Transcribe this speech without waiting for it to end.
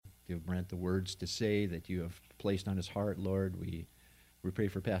give Brent the words to say that you have placed on his heart, Lord. We pray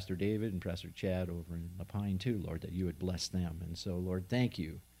for Pastor David and Pastor Chad over in La Pine too, Lord, that you would bless them. And so, Lord, thank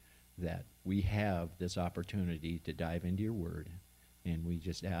you that we have this opportunity to dive into your word. And we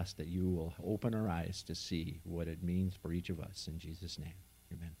just ask that you will open our eyes to see what it means for each of us. In Jesus' name,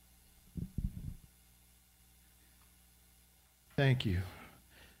 amen. Thank you.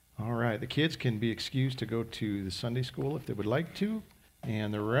 All right, the kids can be excused to go to the Sunday school if they would like to.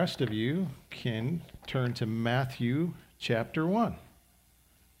 And the rest of you can turn to Matthew chapter 1.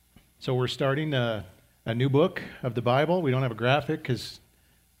 So we're starting a new book of the Bible. We don't have a graphic because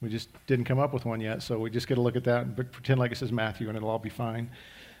we just didn't come up with one yet. So we just get to look at that and pretend like it says Matthew, and it'll all be fine.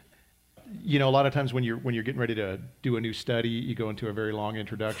 You know, a lot of times when you're getting ready to do a new study, you go into a very long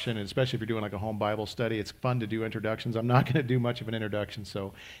introduction, and especially if you're doing like a home Bible study, it's fun to do introductions. I'm not going to do much of an introduction,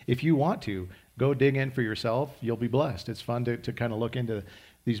 so if you want to, go dig in for yourself. You'll be blessed. It's fun to kind of look into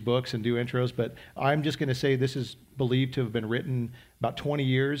these books and do intros, but I'm just going to say this is believed to have been written about 20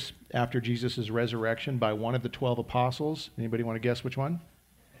 years after Jesus' resurrection by one of the 12 apostles. Anybody want to guess which one?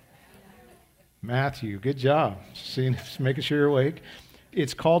 Matthew. Good job. Just making sure you're awake.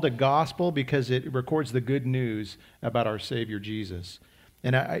 It's called a gospel because it records the good news about our Savior Jesus.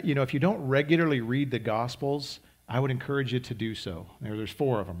 And if you don't regularly read the Gospels, I would encourage you to do so. There's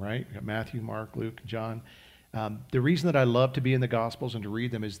 4 of them, right? You got Matthew, Mark, Luke, John. The reason that I love to be in the Gospels and to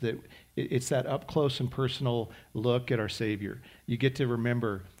read them is that it's that up close and personal look at our Savior. You get to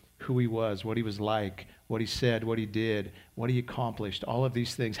remember who he was, what he was like, what he said, what he did, what he accomplished, all of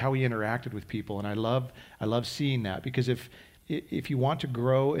these things, how he interacted with people. And I love seeing that, because if you want to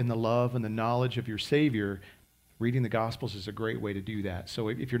grow in the love and the knowledge of your Savior, reading the Gospels is a great way to do that. So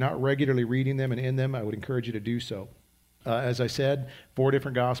if you're not regularly reading them and in them, I would encourage you to do so. As I said, 4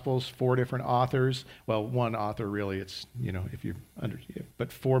 different Gospels, 4 different authors. Well, one author really, it's,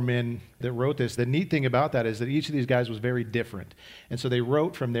 but 4 men that wrote this. The neat thing about that is that each of these guys was very different. And so they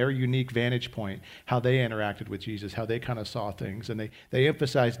wrote from their unique vantage point how they interacted with Jesus, how they kind of saw things, and they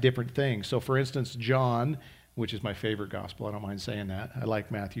emphasized different things. So for instance, John, which is my favorite gospel, I don't mind saying that. I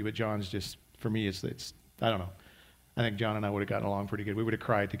like Matthew, but John's just, for me, it's I don't know. I think John and I would have gotten along pretty good. We would have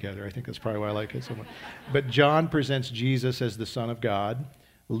cried together. I think that's probably why I like it so much. But John presents Jesus as the Son of God.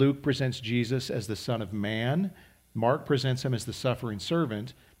 Luke presents Jesus as the Son of Man. Mark presents him as the suffering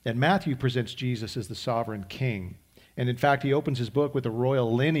servant. And Matthew presents Jesus as the sovereign king. And in fact, he opens his book with a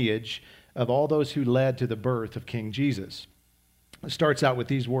royal lineage of all those who led to the birth of King Jesus. It starts out with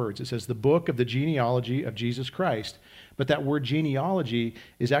these words. It says, the book of the genealogy of Jesus Christ. But that word genealogy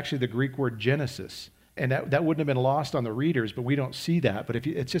is actually the Greek word Genesis. And that wouldn't have been lost on the readers, but we don't see that. But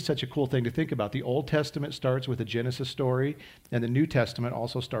it's just such a cool thing to think about. The Old Testament starts with a Genesis story, and the New Testament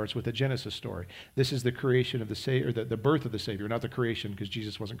also starts with a Genesis story. This is the creation of the Savior, the birth of the Savior, not the creation because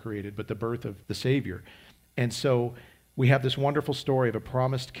Jesus wasn't created, but the birth of the Savior. And so we have this wonderful story of a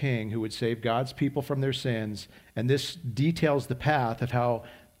promised king who would save God's people from their sins, and this details the path of how,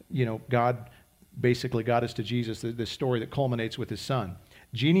 God basically got us to Jesus, this story that culminates with his son.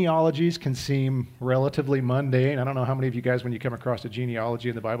 Genealogies can seem relatively mundane. I don't know how many of you guys, when you come across a genealogy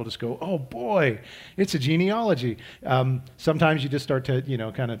in the Bible, just go, oh boy, it's a genealogy. Sometimes you just start to,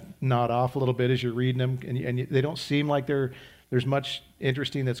 kind of nod off a little bit as you're reading them, and they don't seem like there's much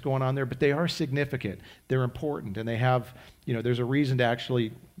interesting that's going on there, but they are significant. They're important, and they have, there's a reason to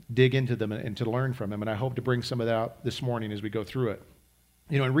actually dig into them and to learn from them, and I hope to bring some of that out this morning as we go through it.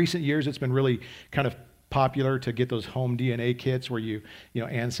 In recent years, it's been really kind of popular to get those home DNA kits where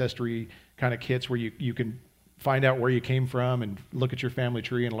ancestry kind of kits where you can find out where you came from and look at your family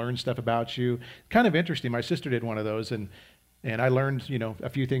tree and learn stuff about you. Kind of interesting. My sister did one of those, and I learned, a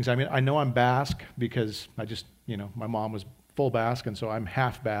few things. I mean, I know I'm Basque because I just, my mom was full Basque, and so I'm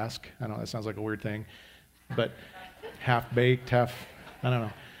half Basque. I know that sounds like a weird thing, but half-baked, I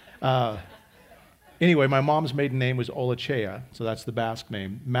don't know. Anyway, my mom's maiden name was Olachea, so that's the Basque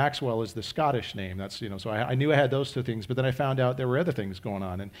name. Maxwell is the Scottish name. That's, so I knew I had those 2 things, but then I found out there were other things going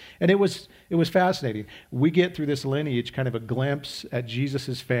on, and it was fascinating. We get through this lineage kind of a glimpse at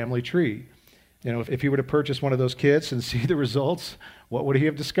Jesus' family tree. If he were to purchase one of those kits and see the results, what would he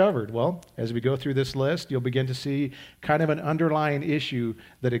have discovered? Well, as we go through this list, you'll begin to see kind of an underlying issue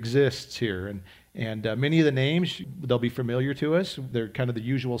that exists here. And many of the names, they'll be familiar to us. They're kind of the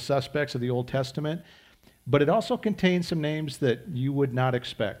usual suspects of the Old Testament. But it also contains some names that you would not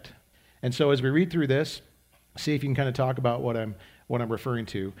expect. And so as we read through this, see if you can kind of talk about what I'm referring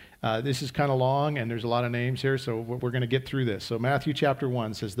to. This is kind of long, and there's a lot of names here, so we're going to get through this. So Matthew chapter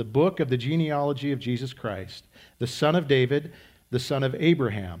 1 says, the book of the genealogy of Jesus Christ, the son of David, the son of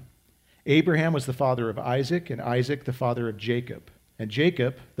Abraham. Abraham was the father of Isaac, and Isaac the father of Jacob. and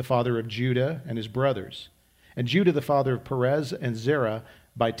Jacob the father of Judah and his brothers, and Judah the father of Perez and Zerah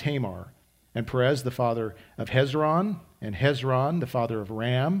by Tamar, and Perez the father of Hezron, and Hezron the father of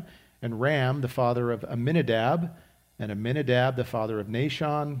Ram, and Ram the father of Amminadab, and Amminadab the father of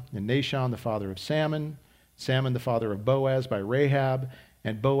Nahshon, and Nahshon the father of Salmon, Salmon the father of Boaz by Rahab,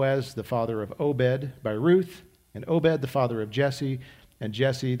 and Boaz the father of Obed by Ruth, and Obed the father of Jesse, and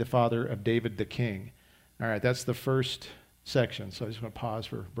Jesse the father of David the king. All right, that's the first section. So I just want to pause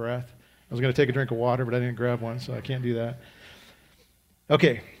for breath. I was going to take a drink of water, but I didn't grab one, so I can't do that.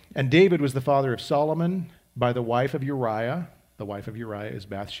 Okay, and David was the father of Solomon by the wife of Uriah. The wife of Uriah is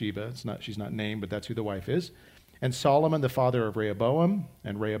Bathsheba. She's not named, but that's who the wife is. And Solomon the father of Rehoboam,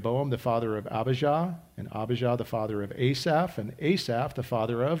 and Rehoboam the father of Abijah, and Abijah the father of Asaph, and Asaph the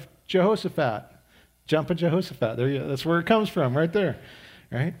father of Jehoshaphat. Jumping Jehoshaphat. There you go. That's where it comes from, right there.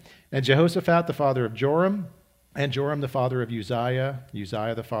 Right? And Jehoshaphat the father of Joram, and Joram the father of Uzziah,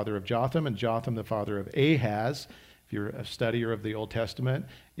 Uzziah the father of Jotham, and Jotham the father of Ahaz. If you're a studier of the Old Testament,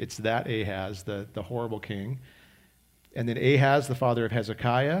 it's that Ahaz, the horrible king. And then Ahaz the father of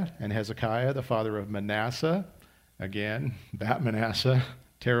Hezekiah, and Hezekiah the father of Manasseh. Again, that Manasseh,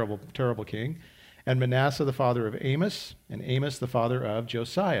 terrible, terrible king. And Manasseh the father of Amos, and Amos the father of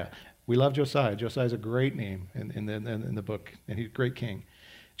Josiah. We love Josiah. Josiah is a great name in the book, and he's a great king.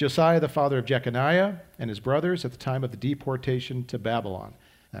 Josiah the father of Jeconiah and his brothers at the time of the deportation to Babylon.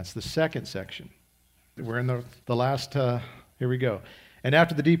 That's the second section. We're in the last, here we go. And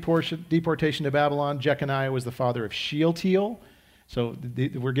after the deportation to Babylon, Jeconiah was the father of Shealtiel. So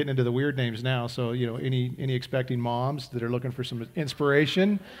we're getting into the weird names now. So, any expecting moms that are looking for some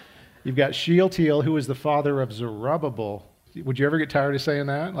inspiration, you've got Shealtiel, who is the father of Zerubbabel. Would you ever get tired of saying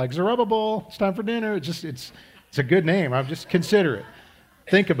that? Like, Zerubbabel, it's time for dinner. It's a good name. I'm just consider it.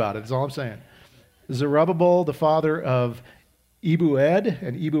 Think about it. That's all I'm saying. Zerubbabel, the father of Ebued,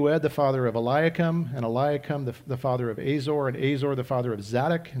 and Ebued, the father of Eliakim, and Eliakim, the father of Azor, and Azor, the father of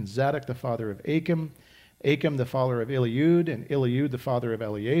Zadok, and Zadok, the father of Achim, Achim, the father of Eliud, and Eliud, the father of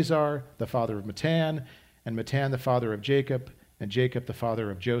Eleazar, the father of Matan, and Matan, the father of Jacob, and Jacob, the father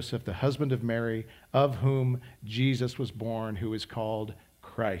of Joseph, the husband of Mary, of whom Jesus was born, who is called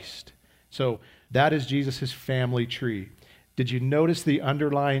Christ. So that is Jesus' family tree. Did you notice the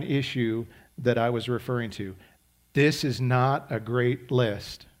underlying issue that I was referring to? This is not a great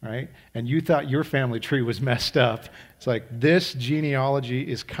list, right? And you thought your family tree was messed up. It's like this genealogy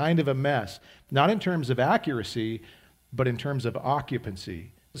is kind of a mess, not in terms of accuracy, but in terms of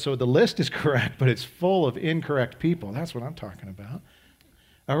occupancy. So the list is correct, but it's full of incorrect people. That's what I'm talking about.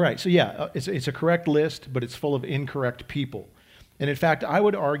 All right, so yeah, it's a correct list, but it's full of incorrect people. And in fact, I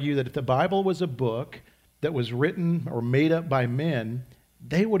would argue that if the Bible was a book that was written or made up by men,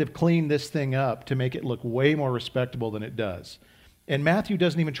 they would have cleaned this thing up to make it look way more respectable than it does. And Matthew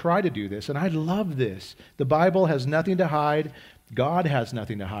doesn't even try to do this, and I love this. The Bible has nothing to hide. God has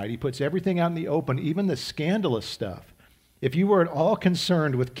nothing to hide. He puts everything out in the open, even the scandalous stuff. If you were at all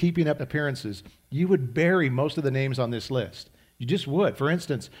concerned with keeping up appearances, you would bury most of the names on this list. You just would. For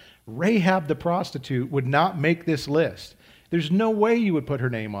instance, Rahab the prostitute would not make this list. There's no way you would put her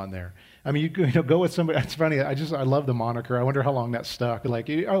name on there. I mean, you go with somebody. It's funny. I love the moniker. I wonder how long that stuck. Like,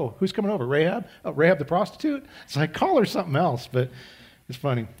 oh, who's coming over? Rahab? Oh, Rahab the prostitute? It's like, call her something else. But it's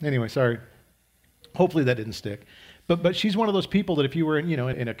funny. Anyway, sorry. Hopefully that didn't stick. But she's one of those people that if you were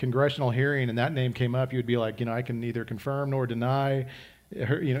in a congressional hearing and that name came up, you would be like, I can neither confirm nor deny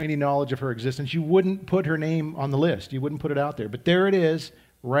her, any knowledge of her existence. You wouldn't put her name on the list. You wouldn't put it out there. But there it is,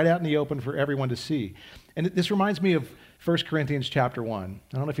 right out in the open for everyone to see. And this reminds me of 1 Corinthians chapter 1.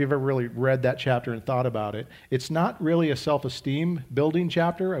 I don't know if you've ever really read that chapter and thought about it. It's not really a self-esteem building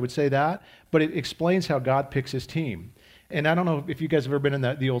chapter, I would say that, but it explains how God picks his team. And I don't know if you guys have ever been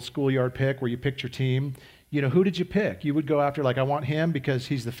in the old schoolyard pick where you picked your team. Who did you pick? You would go after, like, I want him because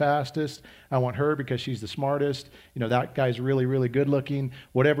he's the fastest. I want her because she's the smartest. That guy's really, really good looking.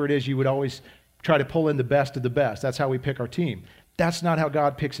 Whatever it is, you would always try to pull in the best of the best. That's how we pick our team. That's not how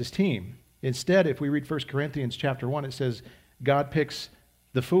God picks his team. Instead, if we read 1 Corinthians chapter 1, it says God picks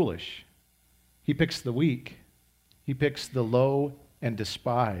the foolish. He picks the weak. He picks the low and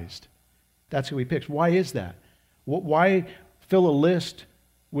despised. That's who he picks. Why is that? Why fill a list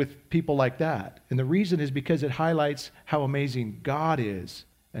with people like that? And the reason is because it highlights how amazing God is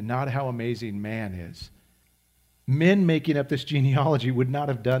and not how amazing man is. Men making up this genealogy would not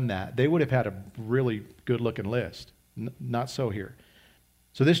have done that. They would have had a really good-looking list. Not so here.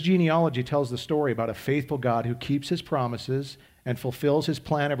 So this genealogy tells the story about a faithful God who keeps his promises and fulfills his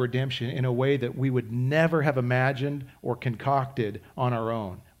plan of redemption in a way that we would never have imagined or concocted on our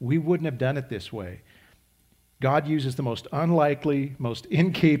own. We wouldn't have done it this way. God uses the most unlikely, most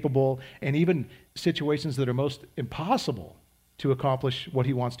incapable, and even situations that are most impossible to accomplish what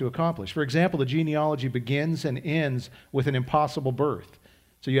he wants to accomplish. For example, the genealogy begins and ends with an impossible birth.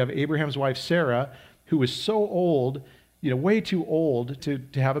 So you have Abraham's wife, Sarah, who was so old, way too old to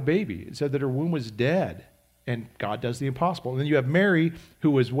have a baby. It said that her womb was dead, and God does the impossible. And then you have Mary,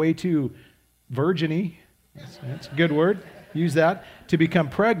 who was way too virgin-y, that's a good word, use that, to become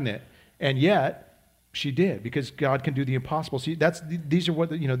pregnant, and yet she did, because God can do the impossible. See, these are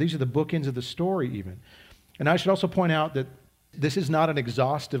these are the bookends of the story even. And I should also point out that this is not an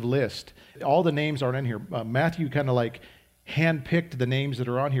exhaustive list. All the names aren't in here. Matthew kind of like handpicked the names that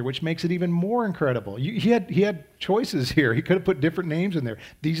are on here, which makes it even more incredible. He had choices here. He could have put different names in there.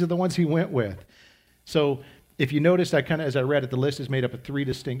 These are the ones he went with. So if you noticed, as I read it, the list is made up of 3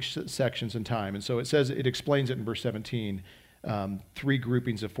 distinct sections in time. And so it explains it in verse 17, 3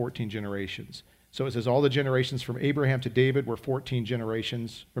 groupings of 14 generations. So it says all the generations from Abraham to David were 14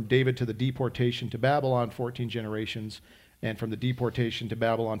 generations. From David to the deportation to Babylon, 14 generations. And from the deportation to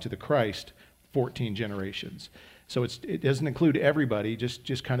Babylon to the Christ, 14 generations. So it doesn't include everybody,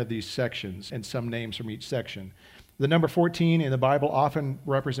 just kind of these sections and some names from each section. The number 14 in the Bible often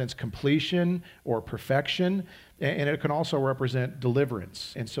represents completion or perfection, and it can also represent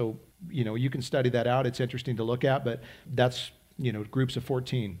deliverance. And so, you can study that out. It's interesting to look at, but that's, groups of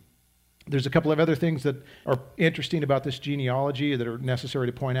 14. There's a couple of other things that are interesting about this genealogy that are necessary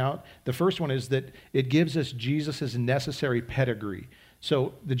to point out. The first one is that it gives us Jesus' necessary pedigree.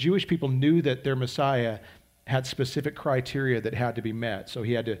 So the Jewish people knew that their Messiah had specific criteria that had to be met. So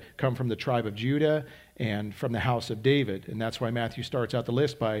he had to come from the tribe of Judah and from the house of David. And that's why Matthew starts out the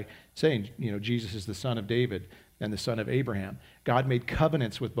list by saying, Jesus is the son of David and the son of Abraham. God made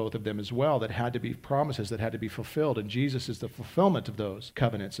covenants with both of them as well that had to be promises that had to be fulfilled, and Jesus is the fulfillment of those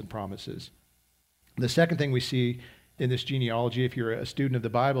covenants and promises. The second thing we see in this genealogy, if you're a student of the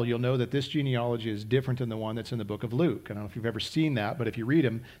Bible, you'll know that this genealogy is different than the one that's in the book of Luke. I don't know if you've ever seen that, but if you read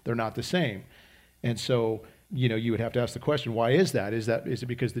them, they're not the same. And so, you would have to ask the question, why is that? Is it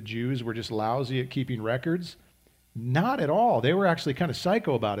because the Jews were just lousy at keeping records? Not at all. They were actually kind of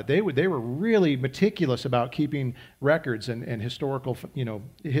psycho about it. They were really meticulous about keeping records and historical,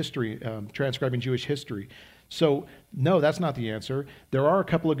 history, transcribing Jewish history. So, no, that's not the answer. There are a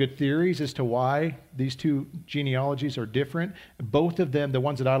couple of good theories as to why these 2 genealogies are different. Both of them, the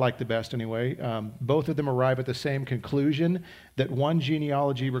ones that I like the best anyway, both of them arrive at the same conclusion, that one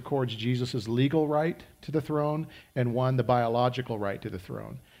genealogy records Jesus' legal right to the throne and one the biological right to the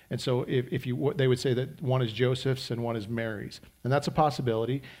throne. And so they would say that one is Joseph's and one is Mary's. And that's a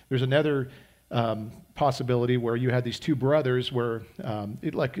possibility. There's another possibility where you had these 2 brothers where,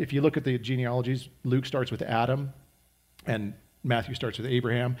 if you look at the genealogies, Luke starts with Adam and Matthew starts with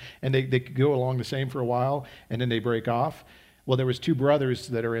Abraham, and they go along the same for a while, and then they break off. Well, there was 2 brothers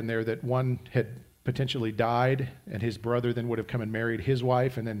that are in there that one had potentially died, and his brother then would have come and married his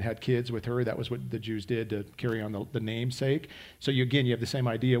wife and then had kids with her. That was what the Jews did to carry on the namesake. So you have the same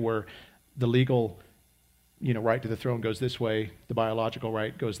idea where the legal right to the throne goes this way, the biological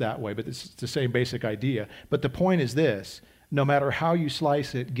right goes that way, but it's the same basic idea. But the point is this: no matter how you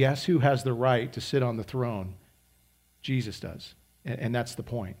slice it, guess who has the right to sit on the throne? Jesus does, and that's the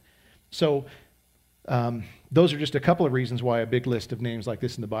point. So those are just a couple of reasons why a big list of names like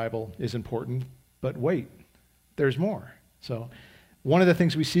this in the Bible is important. But wait, there's more. So one of the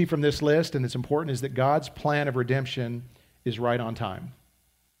things we see from this list, and it's important, is that God's plan of redemption is right on time.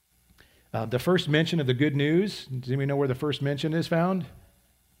 The first mention of the good news, does anybody know where the first mention is found?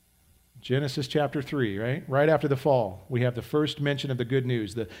 Genesis chapter 3, right? Right after the fall, we have the first mention of the good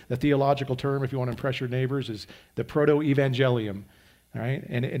news. The theological term, if you want to impress your neighbors, is the proto-evangelium, all right?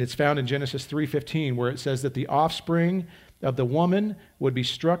 And it's found in Genesis 3:15, where it says that the offspring of the woman would be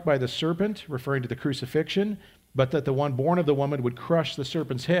struck by the serpent, referring to the crucifixion, but that the one born of the woman would crush the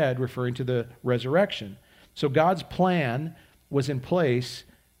serpent's head, referring to the resurrection. So God's plan was in place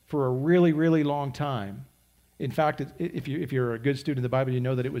for a really, really long time. In fact, if you're a good student of the Bible, you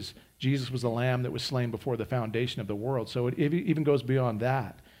know that Jesus was the lamb that was slain before the foundation of the world. So it even goes beyond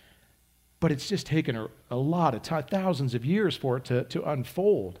that. But it's just taken a lot of time, thousands of years for it to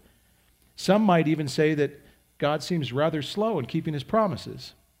unfold. Some might even say that God seems rather slow in keeping his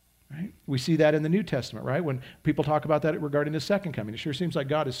promises. Right? We see that in the New Testament, right? When people talk about that regarding his second coming, it sure seems like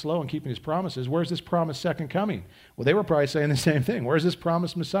God is slow in keeping his promises. Where's this promised second coming? Well, they were probably saying the same thing. Where's this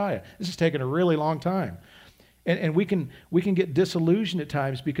promised Messiah? This has taken a really long time. And we can get disillusioned at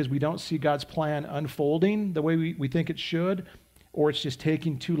times because we don't see God's plan unfolding the way we think it should, or it's just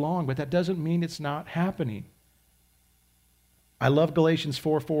taking too long. But that doesn't mean it's not happening. I love Galatians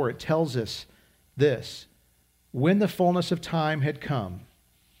 4:4. It tells us this: When the fullness of time had come,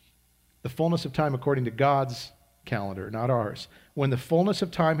 the fullness of time according to God's calendar, not ours. When the fullness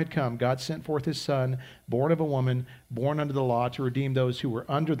of time had come, God sent forth his Son, born of a woman, born under the law, to redeem those who were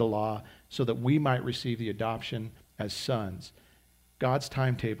under the law, so that we might receive the adoption as sons. God's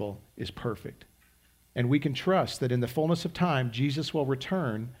timetable is perfect. And we can trust that in the fullness of time, Jesus will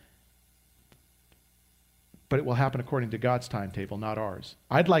return, but it will happen according to God's timetable, not ours.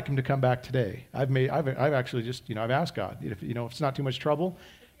 I'd like him to come back today. I've actually just, I've asked God, if it's not too much trouble,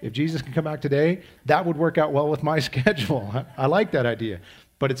 if Jesus can come back today, that would work out well with my schedule. I like that idea,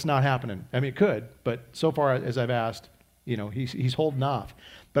 but it's not happening. I mean, it could, but so far as I've asked, he's holding off.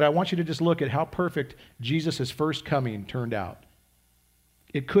 But I want you to just look at how perfect Jesus' first coming turned out.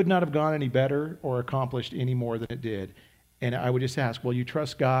 It could not have gone any better or accomplished any more than it did. And I would just ask, will you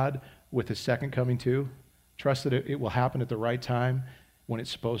trust God with his second coming too? Trust that it will happen at the right time when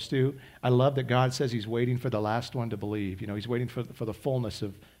it's supposed to. I love that God says he's waiting for the last one to believe. He's waiting for the fullness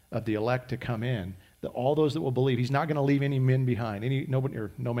of the elect to come in. All those that will believe. He's not going to leave any men behind,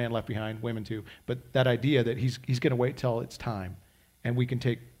 no man left behind, women too. But that idea that he's going to wait till it's time, and we can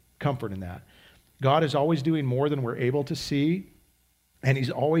take comfort in that. God is always doing more than we're able to see, and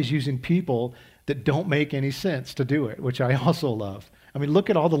he's always using people that don't make any sense to do it, which I also love. I mean, look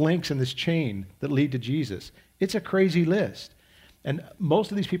at all the links in this chain that lead to Jesus. It's a crazy list. And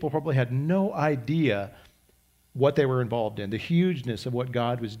most of these people probably had no idea what they were involved in, the hugeness of what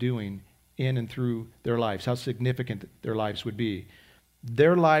God was doing in and through their lives, how significant their lives would be.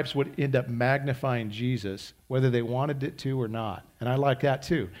 Their lives would end up magnifying Jesus, whether they wanted it to or not. And I like that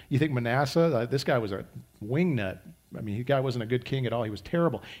too. You think Manasseh, this guy was a wingnut. I mean, the guy wasn't a good king at all. He was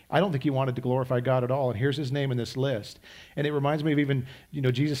terrible. I don't think he wanted to glorify God at all. And here's his name in this list. And it reminds me of even,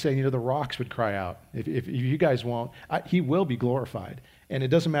 Jesus saying, the rocks would cry out. If you guys won't, he will be glorified. And it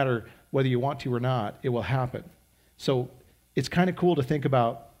doesn't matter whether you want to or not, it will happen. So it's kind of cool to think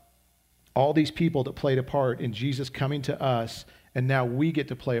about all these people that played a part in Jesus coming to us, and now we get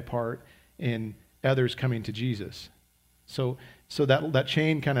to play a part in others coming to Jesus. So that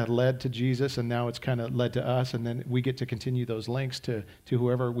chain kind of led to Jesus, and now it's kind of led to us, and then we get to continue those links to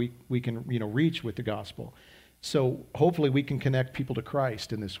whoever we can reach with the gospel. So hopefully we can connect people to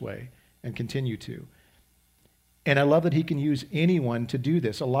Christ in this way and continue to. And I love that he can use anyone to do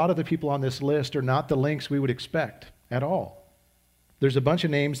this. A lot of the people on this list are not the links we would expect at all. There's a bunch of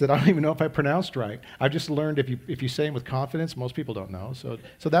names that I don't even know if I pronounced right. I've just learned if you say them with confidence, most people don't know. So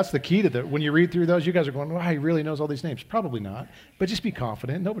that's the key to that. When you read through those, you guys are going, wow, he really knows all these names. Probably not. But just be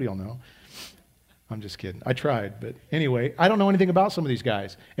confident. Nobody will know. I'm just kidding. I tried. But anyway, I don't know anything about some of these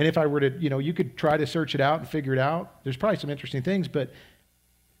guys. And if I were to, you could try to search it out and figure it out. There's probably some interesting things, but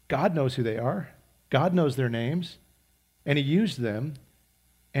God knows who they are. God knows their names. And he used them.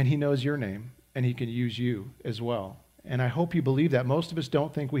 And he knows your name. And he can use you as well. And I hope you believe that. Most of us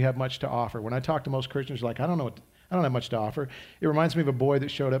don't think we have much to offer. When I talk to most Christians, they're like, I don't have much to offer. It reminds me of a boy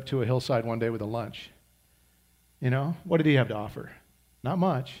that showed up to a hillside one day with a lunch. What did he have to offer? Not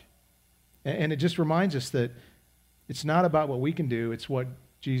much. And it just reminds us that it's not about what we can do, it's what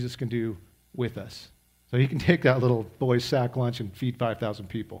Jesus can do with us. So he can take that little boy's sack lunch and feed 5,000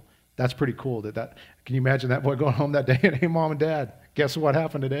 people. That's pretty cool. Can you imagine that boy going home that day and, hey, Mom and Dad, guess what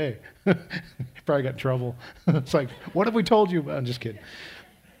happened today? Probably got in trouble. It's like, what have we told you? I'm just kidding.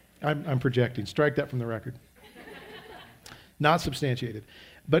 I'm projecting. Strike that from the record. Not substantiated.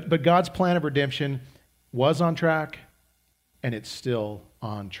 But God's plan of redemption was on track, and it's still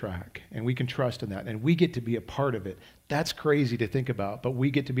on track. And we can trust in that. And we get to be a part of it. That's crazy to think about, but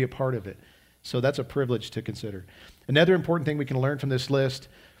we get to be a part of it. So that's a privilege to consider. Another important thing we can learn from this list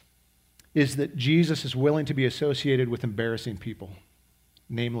is that Jesus is willing to be associated with embarrassing people,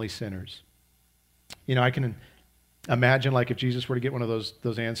 namely sinners. I can imagine like if Jesus were to get one of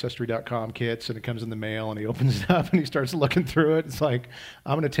those Ancestry.com kits and it comes in the mail and he opens it up and he starts looking through it. It's like,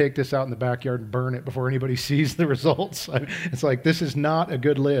 I'm going to take this out in the backyard and burn it before anybody sees the results. It's like, this is not a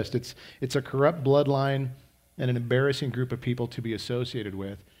good list. It's a corrupt bloodline and an embarrassing group of people to be associated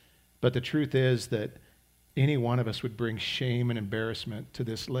with. But the truth is that any one of us would bring shame and embarrassment to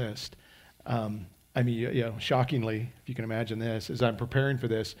this list. Shockingly, if you can imagine this, as I'm preparing for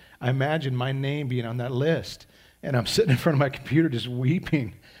this, I imagine my name being on that list. And I'm sitting in front of my computer just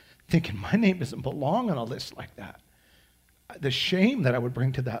weeping, thinking my name doesn't belong on a list like that. The shame that I would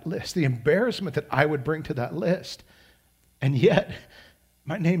bring to that list, the embarrassment that I would bring to that list. And yet,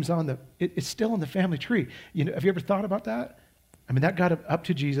 my name's it's still in the family tree. Have you ever thought about that? That got up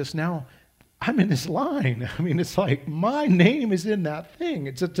to Jesus. Now, I'm in his line. It's like my name is in that thing.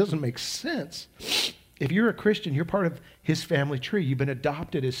 It just doesn't make sense. If you're a Christian, you're part of his family tree. You've been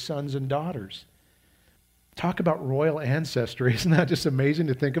adopted as sons and daughters. Talk about royal ancestry. Isn't that just amazing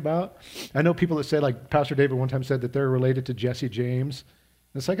to think about? I know people that say, like Pastor David one time said, that they're related to Jesse James.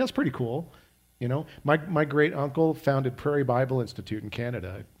 And it's like, that's pretty cool. You know, my great uncle founded Prairie Bible Institute in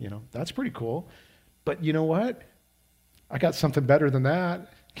Canada. You know, that's pretty cool. But you know what? I got something better than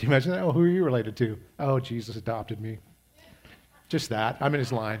that. Can you imagine that? Oh, who are you related to? Oh, Jesus adopted me. Just that. I'm in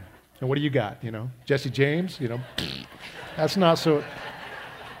his line. And what do you got? You know, Jesse James, you know, that's not so.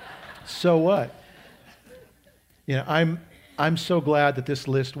 So what? You know, I'm so glad that this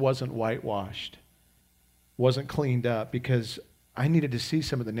list wasn't whitewashed, wasn't cleaned up, because I needed to see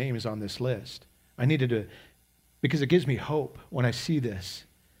some of the names on this list. I needed to, because it gives me hope when I see this.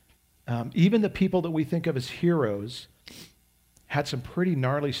 Even the people that we think of as heroes had some pretty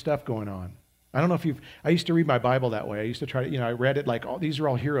gnarly stuff going on. I don't know if I used to read my Bible that way. I used to try to, I read it like, oh, these are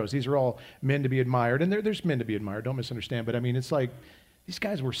all heroes. These are all men to be admired. And there's men to be admired. Don't misunderstand. But I mean, it's like, these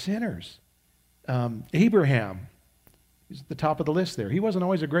guys were sinners. Abraham, he's at the top of the list there. He wasn't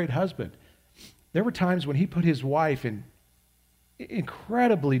always a great husband. There were times when he put his wife in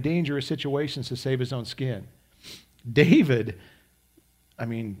incredibly dangerous situations to save his own skin. David, I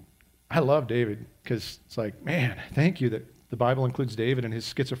mean, I love David because it's like, man, thank you that the Bible includes David in his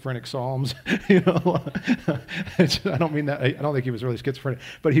schizophrenic psalms. I don't mean that. I don't think he was really schizophrenic,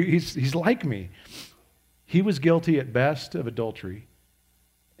 but he's like me. He was guilty at best of adultery,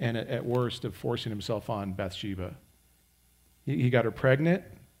 and at worst of forcing himself on Bathsheba. He got her pregnant,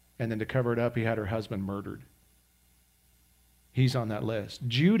 and then to cover it up, he had her husband murdered. He's on that list.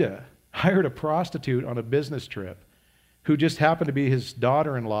 Judah hired a prostitute on a business trip who just happened to be his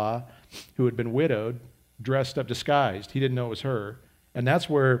daughter-in-law who had been widowed, dressed up, disguised. He didn't know it was her. And that's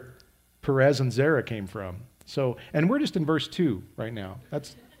where Perez and Zerah came from. So, and we're just in verse 2 right now.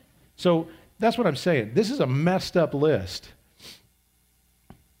 That's what I'm saying. This is a messed up list.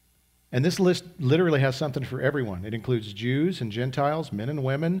 And this list literally has something for everyone. It includes Jews and Gentiles, men and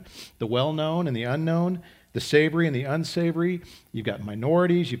women, the well-known and the unknown, the savory and the unsavory. You've got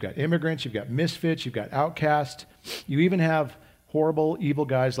minorities, you've got immigrants, you've got misfits, you've got outcasts. You even have horrible, evil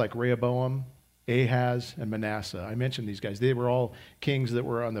guys like Rehoboam, Ahaz, and Manasseh. I mentioned these guys. They were all kings that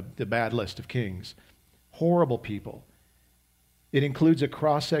were on the bad list of kings. Horrible people. It includes a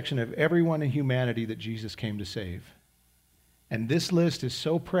cross-section of everyone in humanity that Jesus came to save. And this list is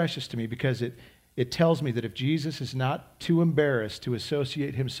so precious to me because it tells me that if Jesus is not too embarrassed to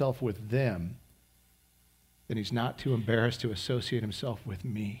associate himself with them, then he's not too embarrassed to associate himself with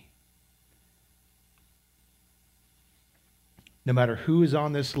me. No matter who is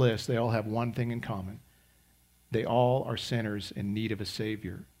on this list, they all have one thing in common. They all are sinners in need of a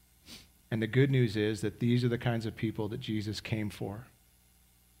Savior. And the good news is that these are the kinds of people that Jesus came for.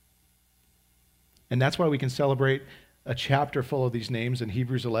 And that's why we can celebrate a chapter full of these names in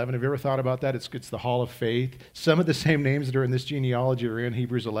Hebrews 11. Have you ever thought about that? It's the Hall of Faith. Some of the same names that are in this genealogy are in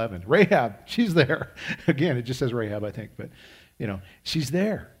Hebrews 11. Rahab, she's there. Again, it just says Rahab, I think, but she's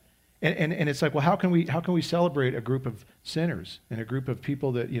there. And it's like, well, how can we celebrate a group of sinners and a group of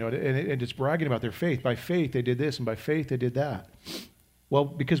people that, and it's bragging about their faith. By faith they did this, and by faith they did that. Well,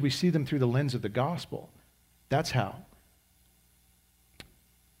 because we see them through the lens of the gospel. That's how.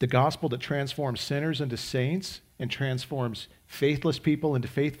 The gospel that transforms sinners into saints and transforms faithless people into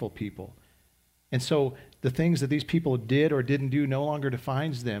faithful people. And so the things that these people did or didn't do no longer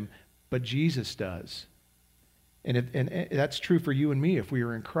defines them, but Jesus does. And that's true for you and me if we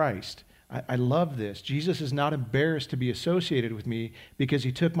are in Christ. I love this. Jesus is not embarrassed to be associated with me because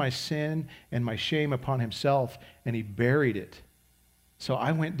he took my sin and my shame upon himself and he buried it. So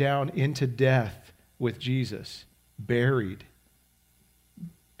I went down into death with Jesus, buried.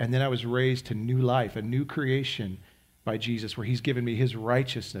 And then I was raised to new life, a new creation by Jesus, where he's given me his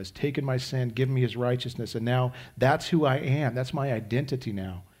righteousness, taken my sin, given me his righteousness, and now that's who I am. That's my identity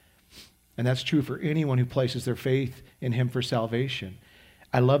now. And that's true for anyone who places their faith in him for salvation.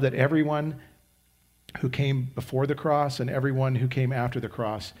 I love that everyone who came before the cross and everyone who came after the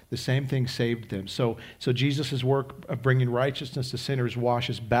cross, the same thing saved them. So Jesus' work of bringing righteousness to sinners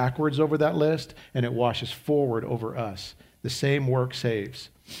washes backwards over that list, and it washes forward over us. The same work saves.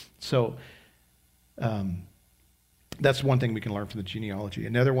 So that's one thing we can learn from the genealogy.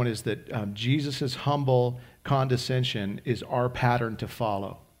 Another one is that Jesus' humble condescension is our pattern to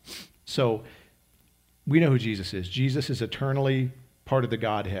follow. So we know who Jesus is. Jesus is eternally part of the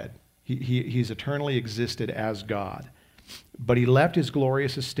Godhead. He's eternally existed as God. But he left his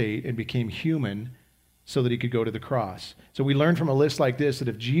glorious estate and became human so that he could go to the cross. So we learn from a list like this that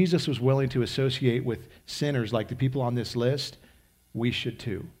if Jesus was willing to associate with sinners like the people on this list, we should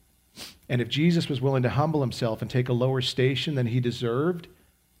too. And if Jesus was willing to humble himself and take a lower station than he deserved,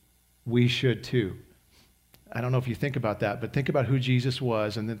 we should too. I don't know if you think about that, but think about who Jesus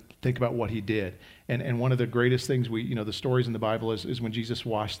was and then think about what he did. And one of the greatest things the stories in the Bible is when Jesus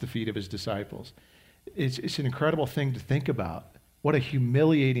washed the feet of his disciples. It's an incredible thing to think about. What a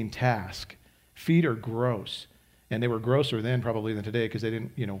humiliating task. Feet are gross. And they were grosser then probably than today because they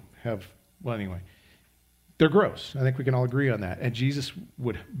didn't, well, anyway. They're gross. I think we can all agree on that. And Jesus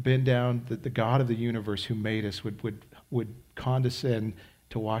would bend down, the God of the universe who made us would condescend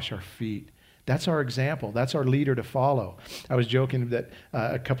to wash our feet. That's our example. That's our leader to follow. I was joking that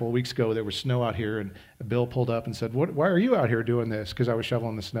a couple of weeks ago there was snow out here, and Bill pulled up and said, why are you out here doing this? Because I was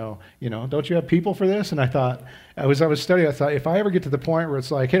shoveling the snow. Don't you have people for this? And I thought, I was studying, I thought, if I ever get to the point where it's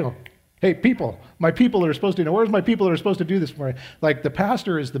like, hey, people, my people that are supposed to, where's my people that are supposed to do this for me? Like, the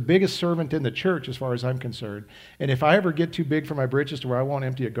pastor is the biggest servant in the church as far as I'm concerned. And if I ever get too big for my britches to where I won't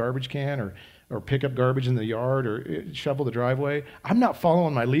empty a garbage can or pick up garbage in the yard or shovel the driveway, I'm not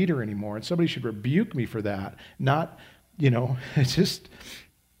following my leader anymore. And somebody should rebuke me for that. Not, it's just,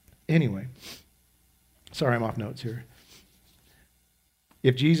 anyway. Sorry, I'm off notes here.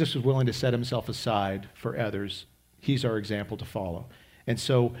 If Jesus was willing to set himself aside for others, he's our example to follow. And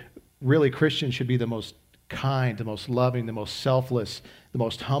so, really, Christians should be the most kind, the most loving, the most selfless, the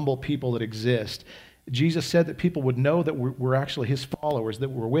most humble people that exist. Jesus said that people would know that we're actually his followers, that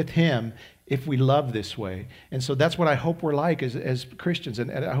we're with him if we love this way. And so that's what I hope we're like as Christians.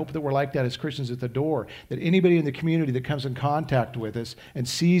 And I hope that we're like that as Christians at the door, that anybody in the community that comes in contact with us and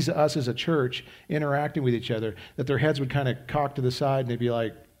sees us as a church interacting with each other, that their heads would kind of cock to the side and they'd be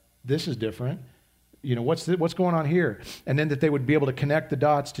like, this is different. What's going on here? And then that they would be able to connect the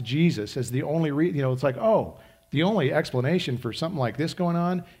dots to Jesus as the only, it's like, the only explanation for something like this going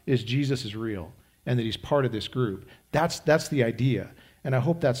on is Jesus is real and that he's part of this group. That's the idea. And I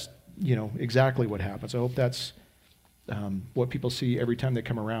hope that's, exactly what happens. I hope that's what people see every time they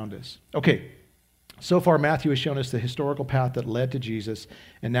come around us. Okay, so far Matthew has shown us the historical path that led to Jesus,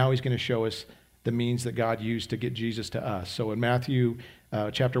 and now he's going to show us the means that God used to get Jesus to us. So in Matthew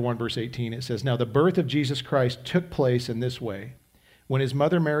chapter 1, verse 18, it says, "Now the birth of Jesus Christ took place in this way. When his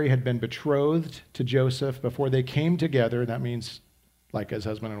mother Mary had been betrothed to Joseph, before they came together," that means like as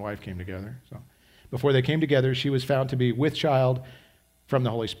husband and wife came together. So before they came together, she was found to be with child from the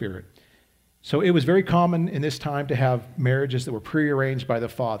Holy Spirit. So it was very common in this time to have marriages that were prearranged by the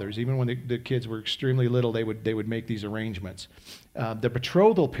fathers. Even when the kids were extremely little, they would make these arrangements. The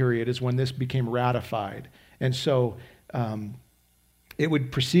betrothal period is when this became ratified. And so it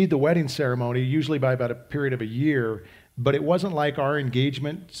would precede the wedding ceremony, usually by about a period of a year. But it wasn't like our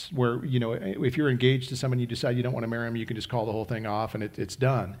engagements where, if you're engaged to someone, you decide you don't want to marry them, you can just call the whole thing off and it's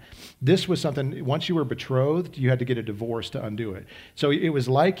done. This was something, once you were betrothed, you had to get a divorce to undo it. So it was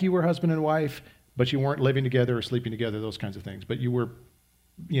like you were husband and wife, but you weren't living together or sleeping together, those kinds of things. But you were,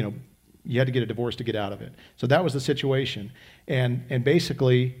 you had to get a divorce to get out of it. So that was the situation. And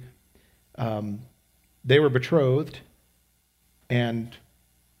basically, they were betrothed and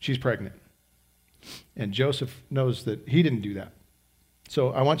she's pregnant. And Joseph knows that he didn't do that. So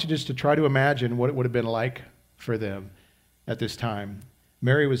I want you just to try to imagine what it would have been like for them at this time.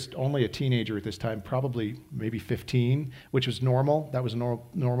 Mary was only a teenager at this time, probably maybe 15, which was normal. That was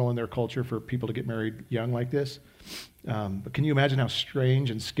normal in their culture for people to get married young like this. But can you imagine how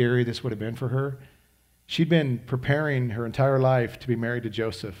strange and scary this would have been for her? She'd been preparing her entire life to be married to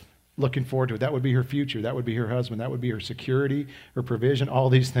Joseph, looking forward to it. That would be her future. That would be her husband. That would be her security, her provision,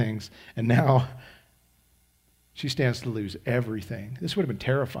 all these things. And now she stands to lose everything. This would have been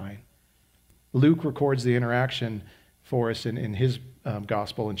terrifying. Luke records the interaction for us in his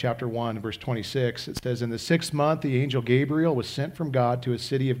gospel in chapter 1, verse 26. It says, "In the 6th month, the angel Gabriel was sent from God to a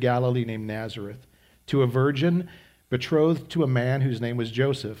city of Galilee named Nazareth, to a virgin betrothed to a man whose name was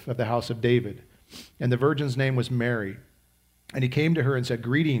Joseph, of the house of David. And the virgin's name was Mary. And he came to her and said,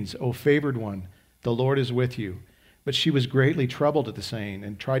 'Greetings, O favored one, the Lord is with you.' But she was greatly troubled at the saying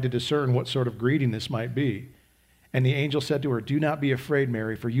and tried to discern what sort of greeting this might be. And the angel said to her, 'Do not be afraid,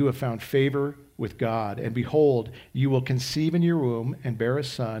 Mary, for you have found favor with God. And behold, you will conceive in your womb and bear a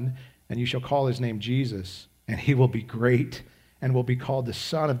son, and you shall call his name Jesus. And he will be great and will be called the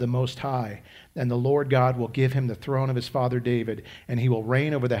Son of the Most High. And the Lord God will give him the throne of his father David, and he will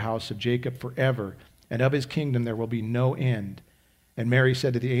reign over the house of Jacob forever. And of his kingdom there will be no end.' And Mary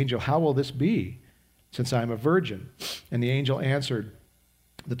said to the angel, 'How will this be, since I am a virgin?' And the angel answered,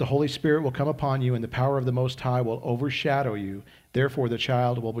 'That the Holy Spirit will come upon you, and the power of the Most High will overshadow you. Therefore the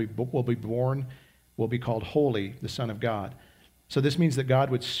child will be born, will be called Holy, the Son of God.' So this means that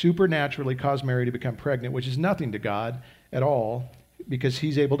God would supernaturally cause Mary to become pregnant, which is nothing to God at all, because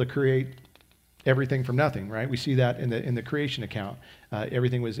he's able to create everything from nothing, right? We see that in the creation account.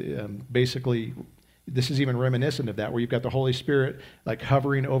 Everything was basically This is even reminiscent of that, where you've got the Holy Spirit like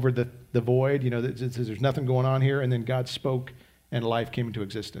hovering over the void. There's nothing going on here, and then God spoke and life came into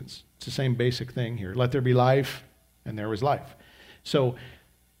existence. It's the same basic thing here. Let there be life, and there was life. So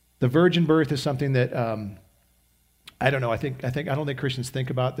the virgin birth is something that I don't know. I don't think Christians think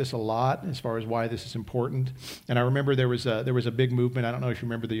about this a lot as far as why this is important. And I remember there was a big movement. I don't know if you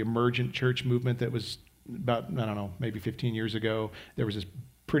remember the emergent church movement that was about, I don't know, maybe 15 years ago. There was this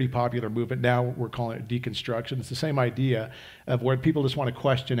pretty popular movement. Now we're calling it deconstruction. It's the same idea of where people just want to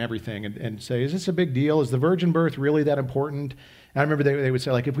question everything and say, is this a big deal? Is the virgin birth really that important? And I remember they would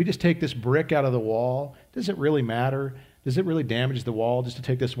say, like, if we just take this brick out of the wall, does it really matter? Does it really damage the wall just to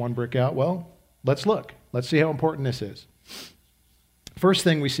take this one brick out? Well, let's look. Let's see how important this is. First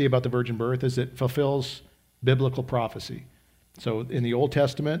thing we see about the virgin birth is it fulfills biblical prophecy. So in the Old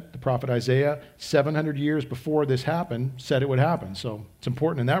Testament, the prophet Isaiah, 700 years before this happened, said it would happen. So it's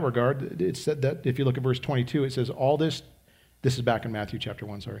important in that regard. It said that if you look at verse 22, it says, all this is back in Matthew chapter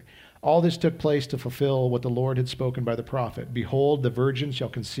 1, sorry. All this took place to fulfill what the Lord had spoken by the prophet. Behold, the virgin shall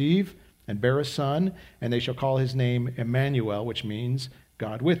conceive and bear a son, and they shall call his name Emmanuel, which means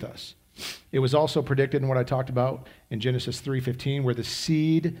God with us. It was also predicted in what I talked about in Genesis 3:15, where the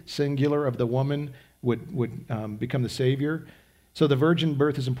seed, singular, of the woman would become the Savior. So the virgin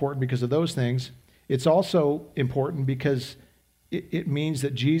birth is important because of those things. It's also important because it means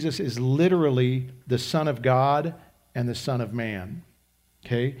that Jesus is literally the Son of God and the Son of Man.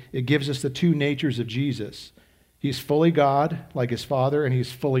 Okay? It gives us the two natures of Jesus. He's fully God, like his Father, and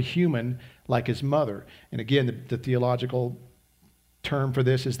he's fully human, like his mother. And again, the theological term for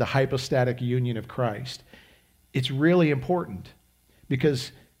this is the hypostatic union of Christ. It's really important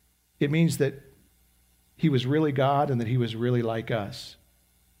because it means that he was really God and that he was really like us.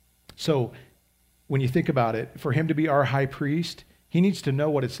 So when you think about it, for him to be our high priest, he needs to know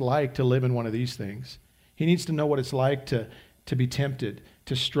what it's like to live in one of these things. He needs to know what it's like to be tempted,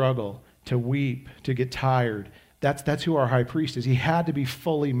 to struggle, to weep, to get tired. That's who our high priest is. He had to be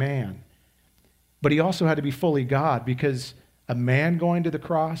fully man. But he also had to be fully God, because a man going to the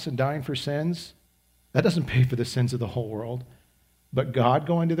cross and dying for sins, that doesn't pay for the sins of the whole world. But God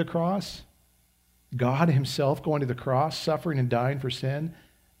going to the cross, God himself going to the cross, suffering and dying for sin,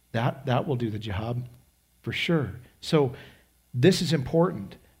 that will do the job for sure. So this is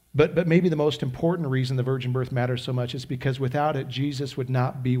important. But maybe the most important reason the virgin birth matters so much is because without it, Jesus would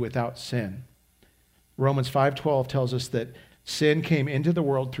not be without sin. Romans 5:12 tells us that sin came into the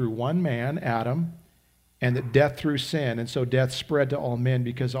world through one man, Adam, and that death through sin. And so death spread to all men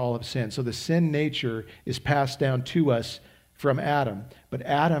because all have sinned. So the sin nature is passed down to us from Adam. But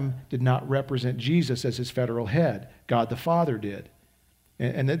Adam did not represent Jesus as his federal head. God the Father did.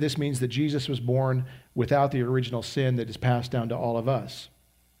 And this means that Jesus was born without the original sin that is passed down to all of us.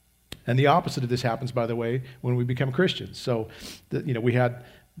 And the opposite of this happens, by the way, when we become Christians. So, we had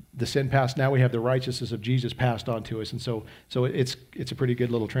the sin passed, now we have the righteousness of Jesus passed on to us. And so it's a pretty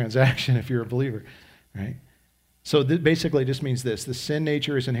good little transaction if you're a believer, right? So basically it just means this: the sin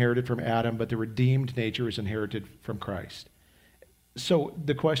nature is inherited from Adam, but the redeemed nature is inherited from Christ. So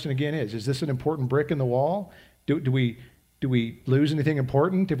the question again is this an important brick in the wall? Do we lose anything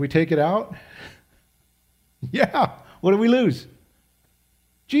important if we take it out? Yeah. What do we lose?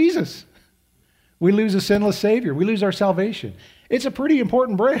 Jesus. We lose a sinless Savior. We lose our salvation. It's a pretty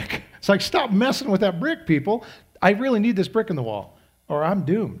important brick. It's like, stop messing with that brick, people. I really need this brick in the wall, or I'm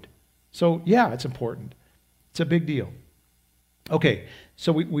doomed. So yeah, it's important. It's a big deal. Okay,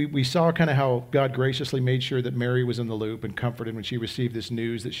 so we saw kind of how God graciously made sure that Mary was in the loop and comforted when she received this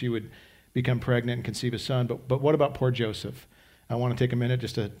news that she would become pregnant and conceive a son. But what about poor Joseph? I want to take a minute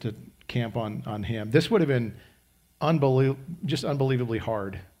just to camp on him. This would have been just unbelievably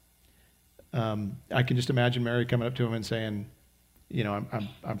hard. I can just imagine Mary coming up to him and saying,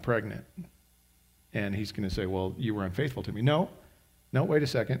 I'm pregnant. And he's going to say, well, you were unfaithful to me. No, wait a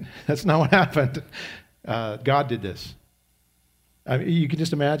second. That's not what happened. God did this. I mean, you can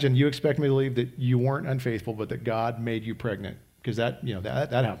just imagine, you expect me to believe that you weren't unfaithful, but that God made you pregnant, because that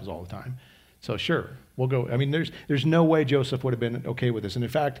happens all the time. So sure, we'll go. I mean, there's no way Joseph would have been okay with this. And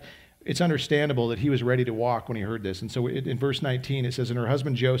in fact, it's understandable that he was ready to walk when he heard this. And so in verse 19, it says, and her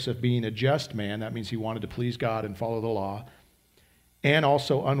husband Joseph, being a just man, that means he wanted to please God and follow the law, and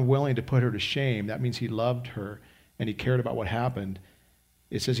also unwilling to put her to shame, that means he loved her and he cared about what happened.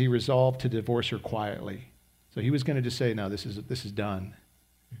 It says he resolved to divorce her quietly. So he was going to just say, no, this is done.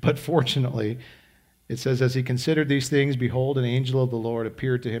 But fortunately, it says, as he considered these things, behold, an angel of the Lord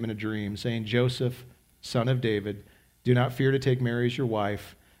appeared to him in a dream, saying, Joseph, son of David, do not fear to take Mary as your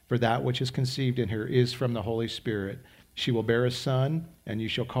wife, for that which is conceived in her is from the Holy Spirit. She will bear a son, and you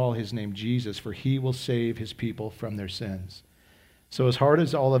shall call his name Jesus, for he will save his people from their sins. So as hard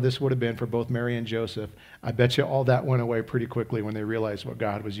as all of this would have been for both Mary and Joseph, I bet you all that went away pretty quickly when they realized what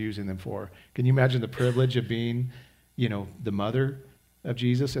God was using them for. Can you imagine the privilege of being, the mother of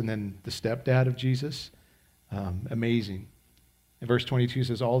Jesus and then the stepdad of Jesus? Amazing. And verse 22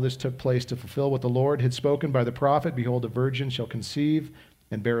 says, all this took place to fulfill what the Lord had spoken by the prophet. Behold, a virgin shall conceive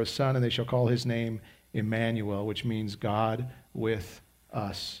and bear a son, and they shall call his name Emmanuel, which means God with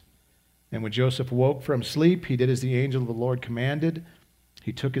us. And when Joseph woke from sleep, he did as the angel of the Lord commanded.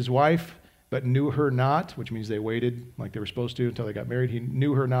 He took his wife, but knew her not, which means they waited like they were supposed to until they got married. He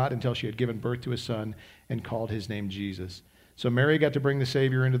knew her not until she had given birth to a son and called his name Jesus. So Mary got to bring the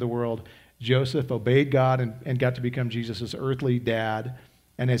Savior into the world. Joseph obeyed God and got to become Jesus' earthly dad.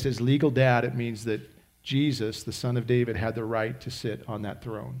 And as his legal dad, it means that Jesus, the son of David, had the right to sit on that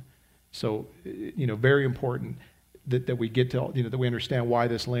throne. So, very important that we get to, that we understand why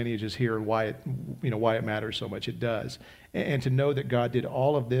this lineage is here and why it matters so much. It does. And to know that God did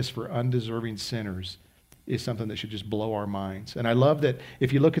all of this for undeserving sinners is something that should just blow our minds. And I love that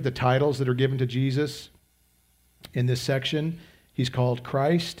if you look at the titles that are given to Jesus in this section, he's called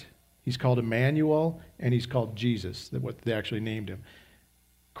Christ, he's called Emmanuel, and he's called Jesus, what they actually named him.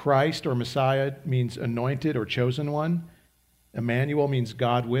 Christ or Messiah means anointed or chosen one. Emmanuel means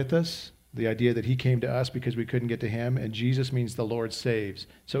God with us, the idea that he came to us because we couldn't get to him. And Jesus means the Lord saves.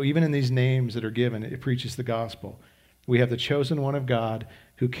 So even in these names that are given, it preaches the gospel. We have the chosen one of God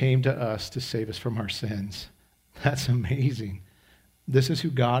who came to us to save us from our sins. That's amazing. This is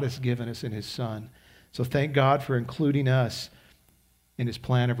who God has given us in his Son. So thank God for including us in his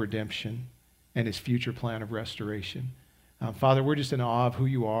plan of redemption and his future plan of restoration. Father, we're just in awe of who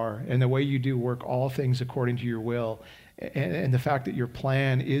you are and the way you do work all things according to your will, and the fact that your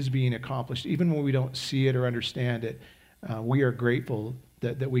plan is being accomplished. Even when we don't see it or understand it, we are grateful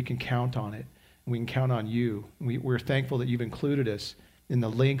that we can count on it. We can count on you. We're thankful that you've included us in the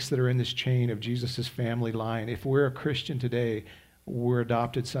links that are in this chain of Jesus' family line. If we're a Christian today, we're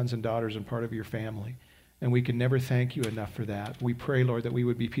adopted sons and daughters and part of your family. And we can never thank you enough for that. We pray, Lord, that we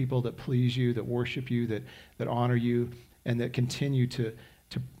would be people that please you, that worship you, that honor you, and that continue to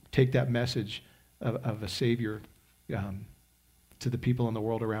take that message of a Savior to the people in the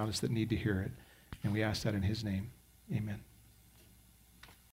world around us that need to hear it. And we ask that in his name. Amen.